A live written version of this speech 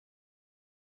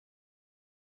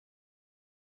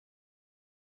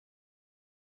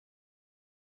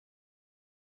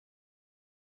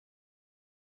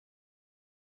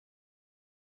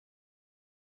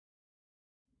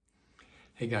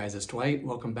Hey guys, it's Dwight.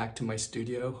 Welcome back to my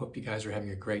studio. Hope you guys are having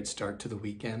a great start to the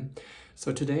weekend.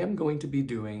 So today I'm going to be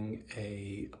doing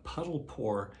a puddle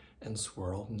pour and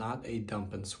swirl, not a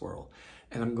dump and swirl.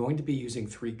 And I'm going to be using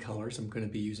three colors. I'm going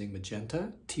to be using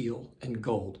magenta, teal, and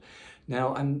gold.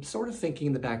 Now I'm sort of thinking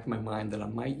in the back of my mind that I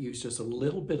might use just a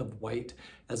little bit of white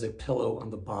as a pillow on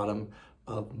the bottom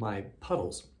of my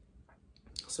puddles.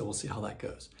 So we'll see how that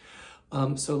goes.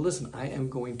 So listen, I am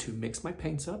going to mix my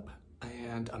paints up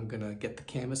and I'm gonna get the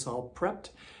canvas all prepped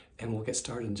and we'll get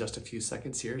started in just a few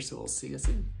seconds here, so we'll see you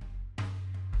soon.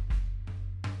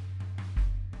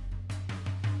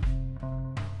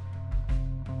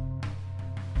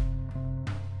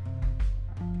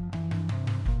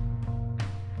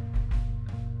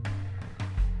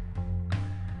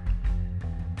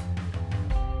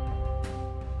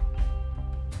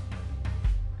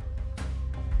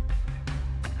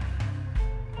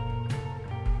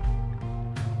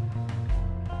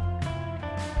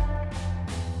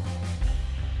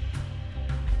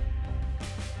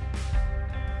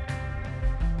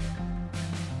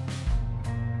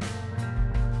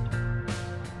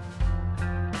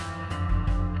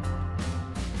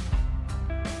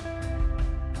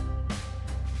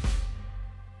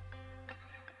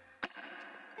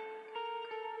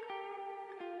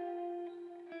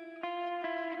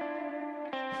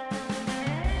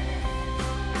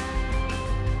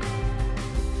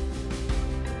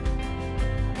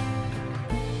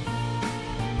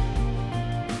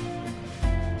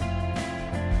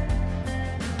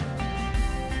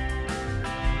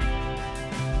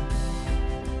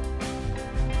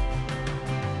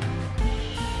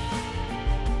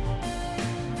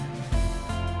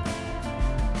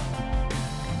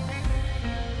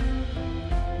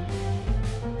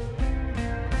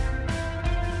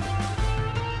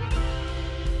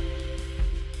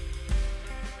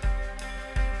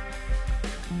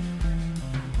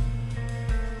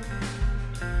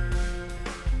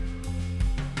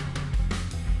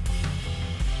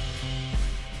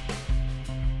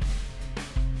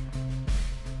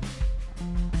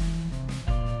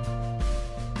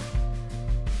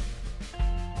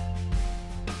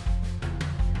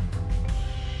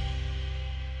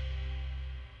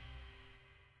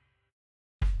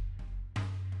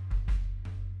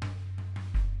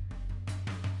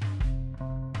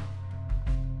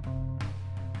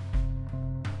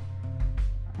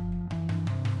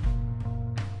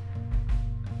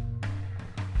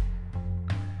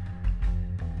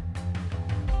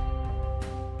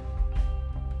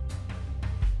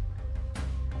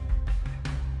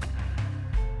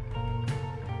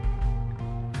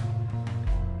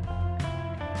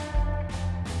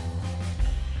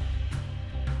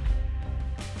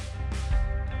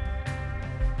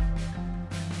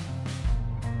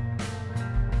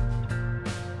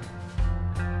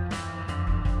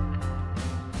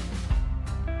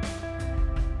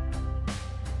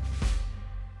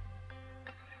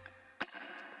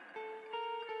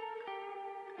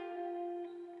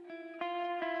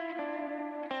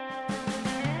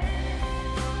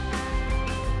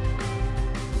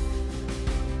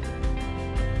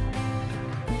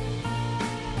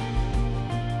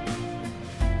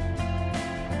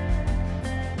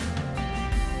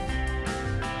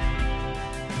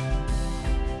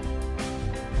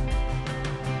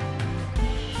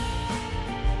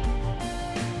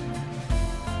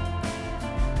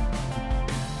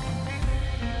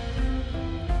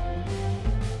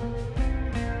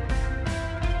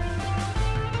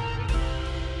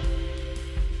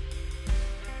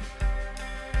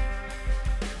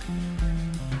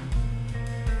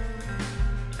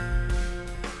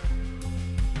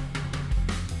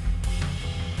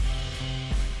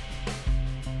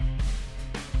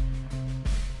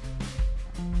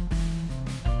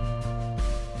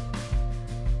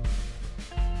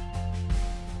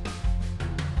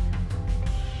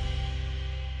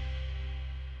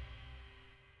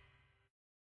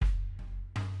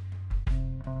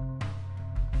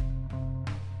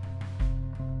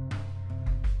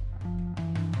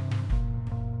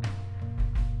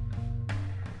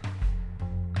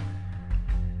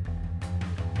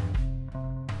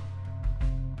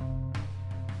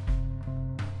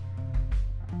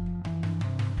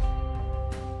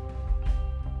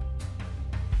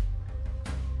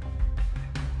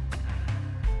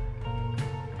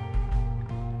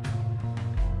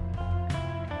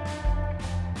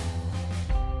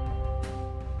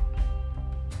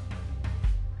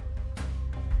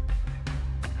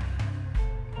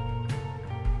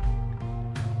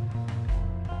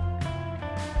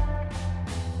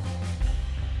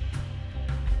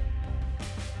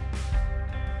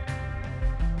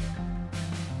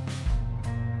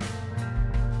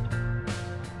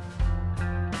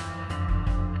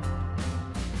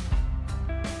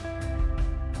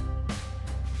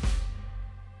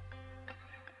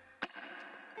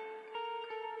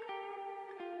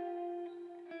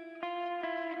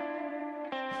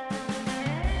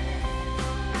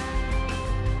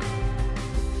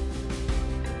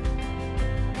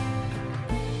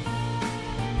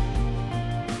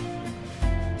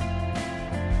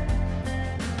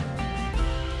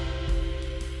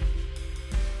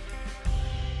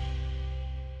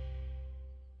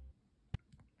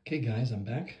 Okay guys, I'm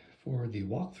back for the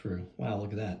walkthrough. Wow,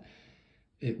 look at that.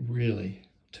 It really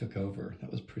took over.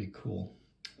 That was pretty cool.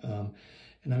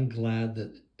 And I'm glad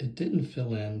that it didn't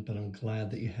fill in, but I'm glad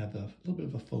that you have a little bit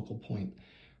of a focal point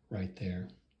right there.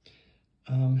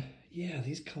 Yeah,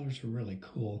 these colors are really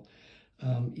cool.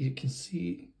 You can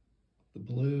see the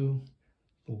blue,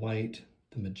 the white,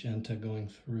 the magenta going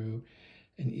through,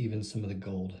 and even some of the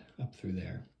gold up through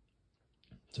there.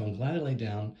 So I'm glad I laid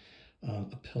down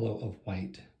a pillow of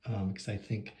white because I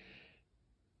think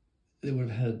it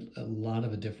would have had a lot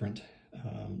of a different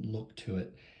look to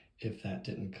it if that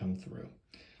didn't come through.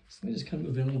 So let me just kind of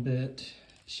move in a little bit,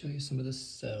 show you some of the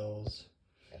cells,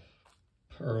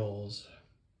 pearls.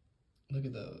 Look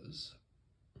at those,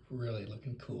 really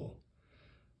looking cool.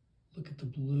 Look at the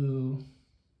blue.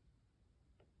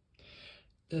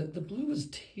 The blue is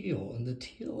teal, and the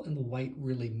teal and the white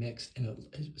really mixed, and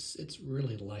it's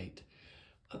really light.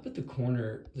 Up at the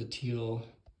corner, the teal,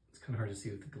 it's kind of hard to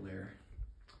see with the glare,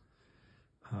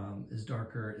 is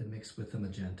darker and mixed with the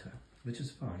magenta, which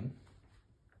is fine,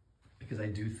 because I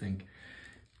do think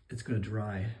it's going to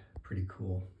dry pretty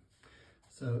cool.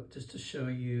 So just to show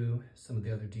you some of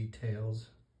the other details.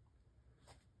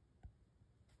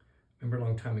 Remember a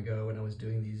long time ago when I was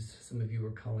doing these, some of you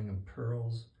were calling them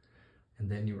pearls, and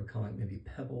then you were calling maybe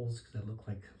pebbles because they look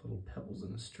like little pebbles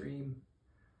in a stream.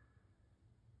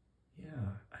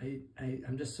 Yeah,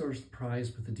 I'm just sort of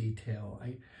surprised with the detail.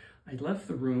 I left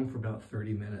the room for about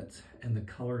 30 minutes and the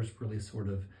colors really sort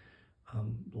of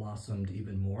blossomed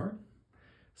even more.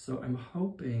 So I'm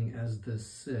hoping as this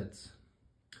sits,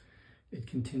 it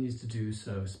continues to do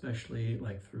so, especially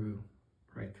like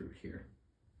right through here.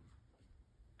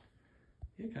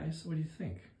 Yeah guys, so what do you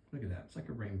think? Look at that, it's like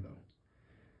a rainbow.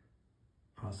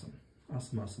 Awesome,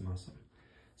 awesome, awesome, awesome.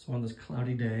 So on this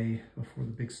cloudy day before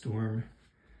the big storm,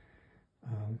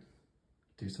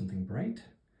 do something bright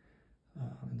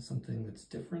and something that's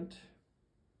different.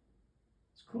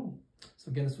 It's cool.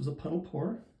 So again, this was a puddle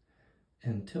pour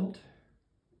and tilt,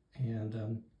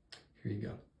 and here you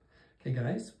go. Okay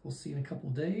guys, we'll see you in a couple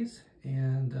of days,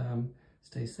 and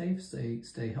stay safe,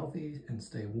 stay healthy, and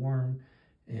stay warm,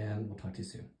 and we'll talk to you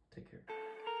soon. Take care.